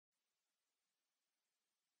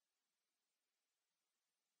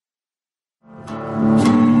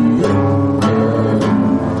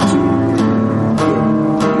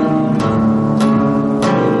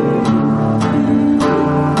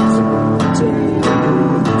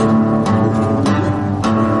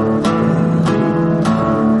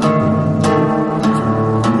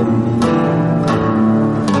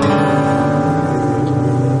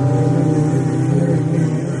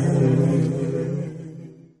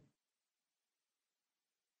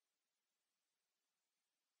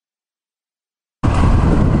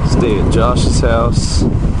Stay at Josh's house.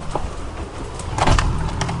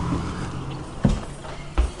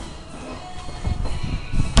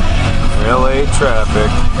 LA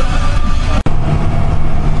traffic.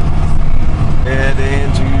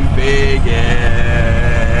 Heading to Vegas.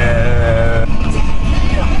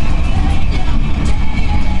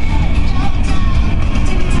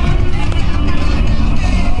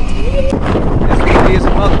 It's windy as a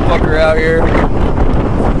motherfucker out here.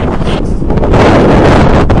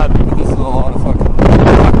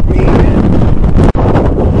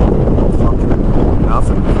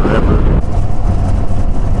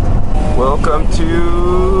 Welcome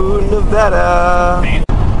to Nevada.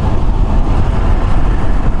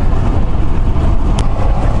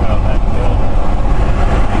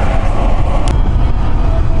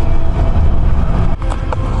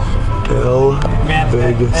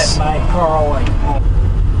 Vegas.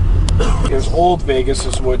 There's Old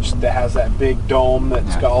Vegas, which that has that big dome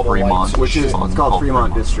that's got all the lights. Which is it's called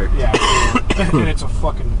Fremont District. Yeah, and it's a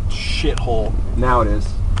fucking shithole. Now it is.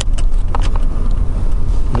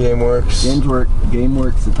 GameWorks.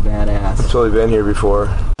 GameWorks is badass. I've totally been here before.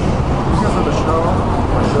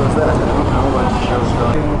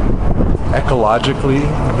 Ecologically,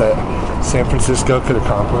 that San Francisco could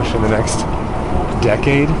accomplish in the next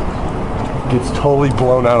decade gets totally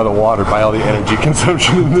blown out of the water by all the energy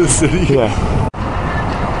consumption in this city. Yeah.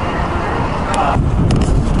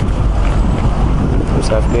 There's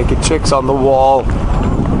half-naked chicks on the wall.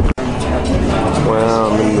 Wow,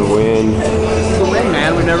 I'm in the wind. It's the wind,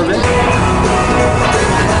 man. We've never been.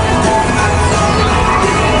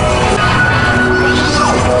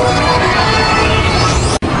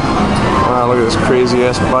 Wow, look at this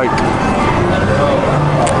crazy-ass bike.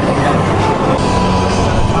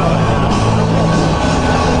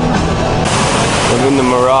 I'm in the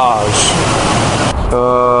Mirage.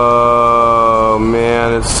 Oh,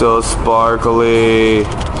 man, it's so sparkly.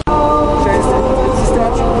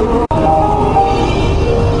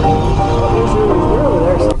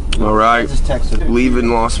 Alright, leaving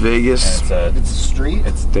Las Vegas. It's a street.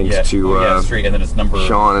 Thanks to street, and then it's number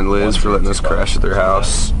Sean and Liz for letting us crash at their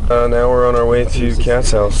house. Now we're on our way to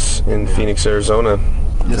Kat's house in Phoenix, Arizona.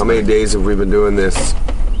 How many days have we been doing this?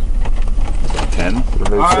 10. I think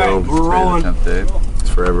so. We're rolling. 10th day. It's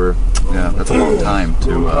forever. Yeah, that's a long time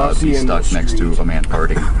to be stuck next to a man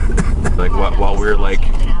farting. Like while we're like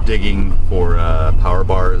digging for power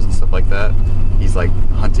bars and stuff like that, he's like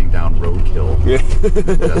hunting down roadkill,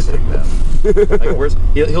 ingesting them.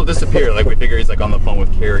 Like he'll disappear. Like we figure he's like on the phone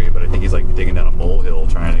with Carrie, but I think he's like digging down a molehill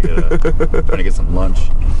trying to get some lunch.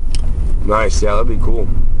 Nice, yeah, that'd be cool.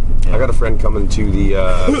 Yeah. I got a friend coming to the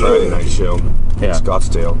Friday night show in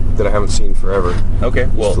Scottsdale that I haven't seen forever. Okay,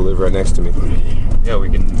 well, used to live right next to me. Yeah,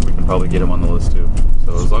 we can probably get him on the list too.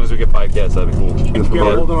 So as long as we get 5 guests, that'd be cool. Get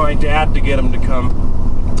a hold of my dad to get him to come.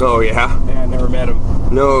 Oh yeah? Yeah, I never met him.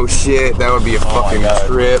 No shit, that would be a fucking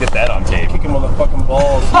trip. Get that on tape. Kick him on the fucking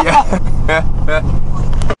balls. Yeah.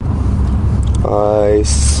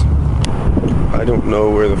 Ice. I don't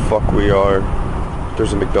know where the fuck we are.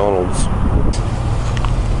 There's a McDonald's.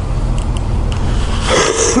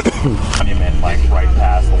 I mean, man, like right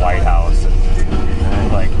past the White House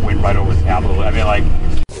and like went right over the Capitol. I mean, like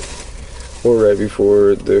we're right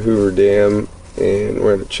before the Hoover Dam, and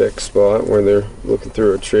we're at a check spot where they're looking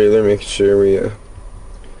through our trailer, making sure we don't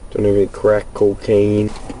have any crack cocaine.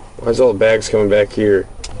 Why's all the bags coming back here?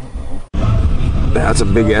 That's a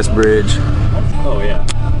big ass bridge. Oh yeah.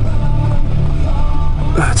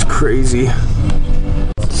 That's crazy.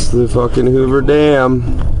 It's the fucking Hoover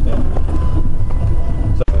Dam.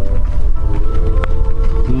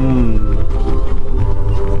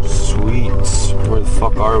 Sweet. Where the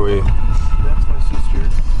fuck are we? That's my sister.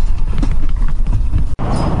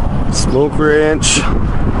 Smoke Ranch.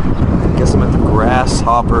 I guess I'm at the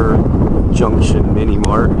Grasshopper Junction Mini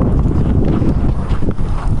Mart.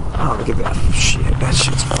 Oh, look at that shit. That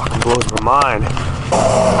shit's fucking blows my mind.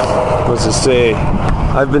 What's it say?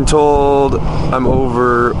 I've been told I'm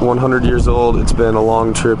over 100 years old. It's been a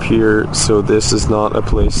long trip here, so this is not a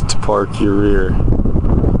place to park your rear.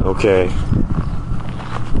 Okay.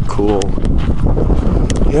 Cool.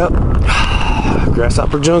 Yep.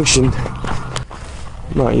 Grasshopper Junction.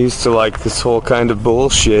 I'm not used to like this whole kind of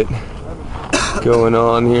bullshit going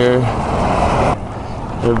on here.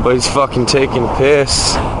 Everybody's fucking taking a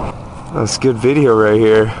piss. That's good video right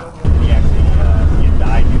here.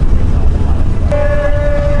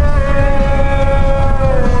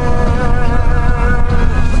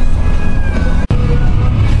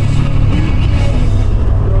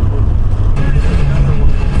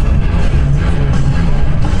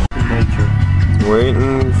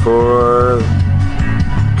 Waiting for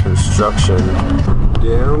construction.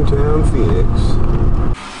 Downtown Phoenix.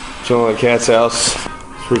 Chilling at Cat's house.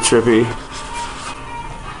 It's pretty trippy.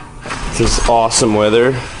 It's this awesome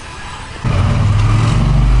weather.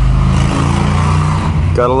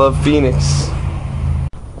 Gotta love Phoenix.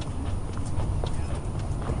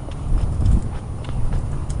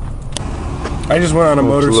 I just went on a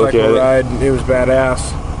motorcycle ride. It was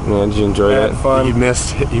badass. Yeah, did you enjoy that? Fun. You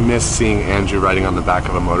missed seeing Andrew riding on the back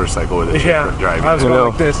of a motorcycle with his driving. I was going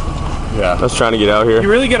like this. Yeah. I was trying to get out here. You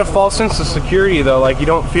really get a false sense of security though. Like you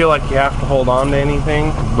don't feel like you have to hold on to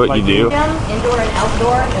anything. But like, you do. Indoor and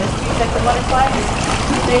outdoor. There's two sets of butterflies.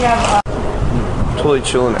 They have. Totally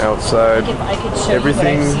chilling outside. I could show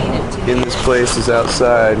Everything you, but I've seen it too. in this place is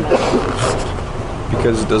outside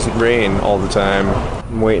because it doesn't rain all the time.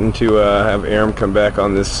 I'm waiting to have Aram come back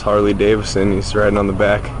on this Harley Davidson. He's riding on the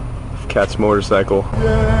back of Cat's motorcycle.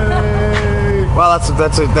 Yay! Wow,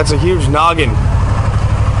 that's a huge noggin.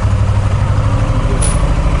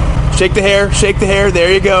 Shake the hair,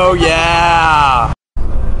 there you go, yeah!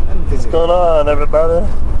 What's going on, everybody?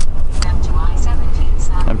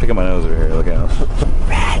 I'm picking my nose over here, look out.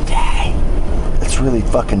 Randy! It's really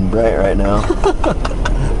fucking bright right now.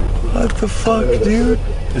 What the fuck, dude?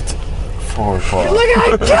 It's 4 o'clock.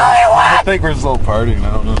 I think we're still partying,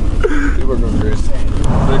 I don't know. People are going crazy.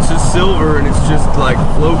 But it's just silver and it's just like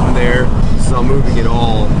floating there. It's not moving at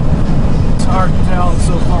all. It's hard to tell. It's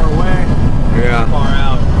so far away. Yeah. Far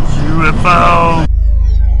out. UFO!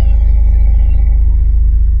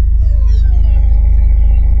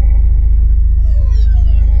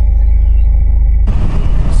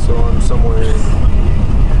 So I'm somewhere in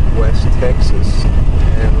West Texas,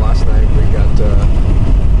 and last night we got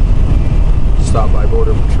stopped by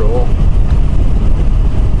Border Patrol,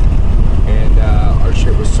 and our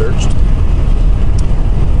shit was searched,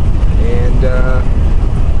 and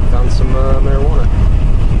found some marijuana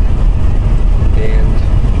and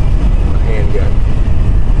a handgun,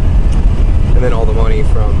 and then all the money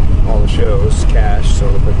from all the shows, cash, so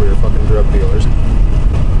it looked like we were fucking drug dealers.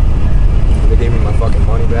 They gave me my fucking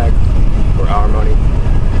money back, or our money,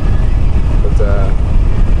 but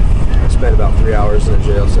I spent about 3 hours in a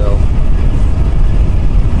jail cell.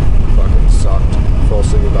 Fucking sucked. Fell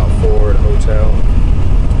asleep about 4 at a hotel.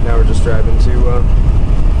 Now we're just driving to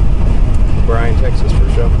Bryan, Texas for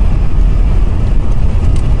a show.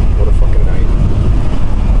 What a fucking night.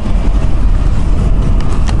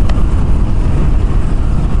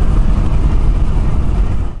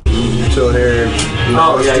 Chilling here in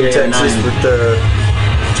Austin, Texas with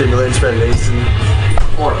Jimmy Lynn's friend Nathan.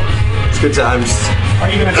 It's good times. Are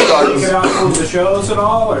you gonna start to get out for the shows at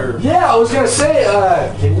all, or? Yeah, I was gonna say,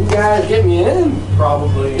 can you guys get me in?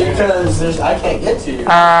 Probably. Because I can't get to you.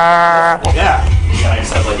 Yeah. I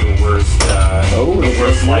just have like the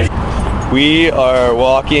worst life. We are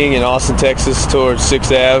walking in Austin, Texas towards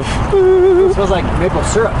 6th Ave. It smells like maple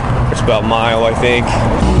syrup. It's about a mile, I think.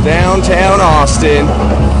 Downtown Austin.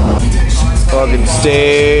 Fucking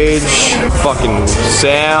stage, fucking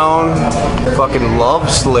sound, fucking love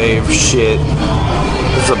slave shit.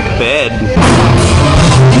 There's a bed.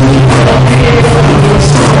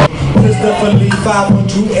 It's definitely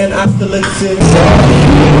 512 and I still exist.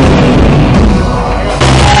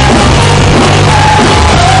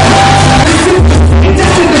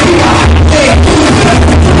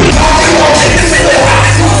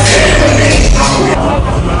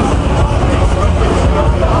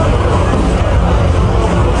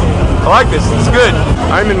 I like this, it's good.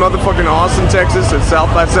 I'm in motherfucking Austin, Texas at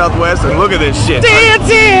South by Southwest, and look at this shit.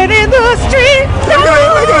 Dancing in the street.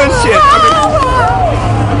 Look at this shit.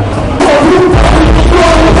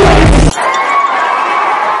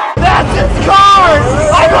 That's his card.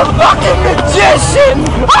 I'm a fucking magician.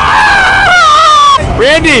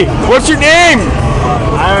 Randy, what's your name?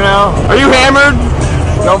 I don't know. Are you hammered?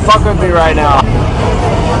 Don't fuck with me right now.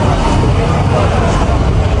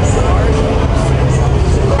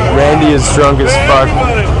 Randy is drunk as fuck.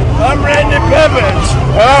 I'm Randy Pevich.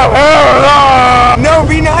 No,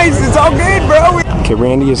 be nice. It's all good, bro. Okay,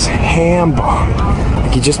 Randy is ham bombed.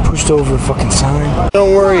 Like he just pushed over a fucking sign.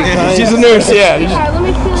 Don't worry. She's a nurse, yeah. Let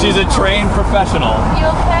me feel. She's a trained professional. You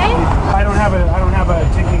okay? I don't have a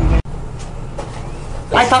ticking.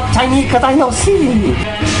 I talk Chinese because I know C.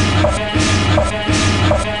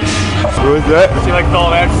 What was that? She like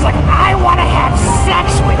all that. She's like, I want to have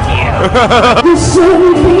sex with you.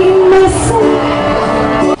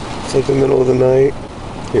 It's like the middle of the night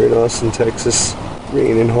here in Austin, Texas.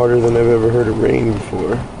 Raining harder than I've ever heard it rain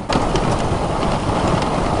before.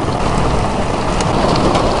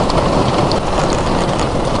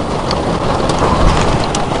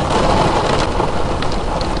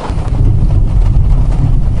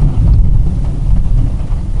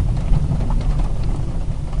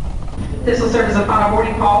 This will serve as a final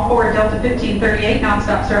boarding call for Delta 1538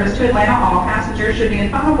 nonstop service to Atlanta. All passengers should be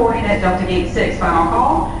in final boarding at Delta Gate 6. Final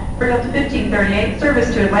call for Delta 1538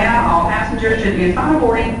 service to Atlanta. All passengers should be in final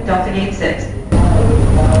boarding Delta Gate 6.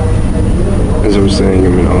 As I was saying,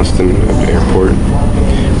 I'm in Austin at the airport.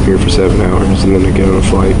 I'm here for 7 hours and then I get on a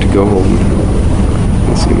flight to go home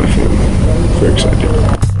and see my family. Very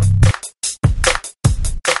excited.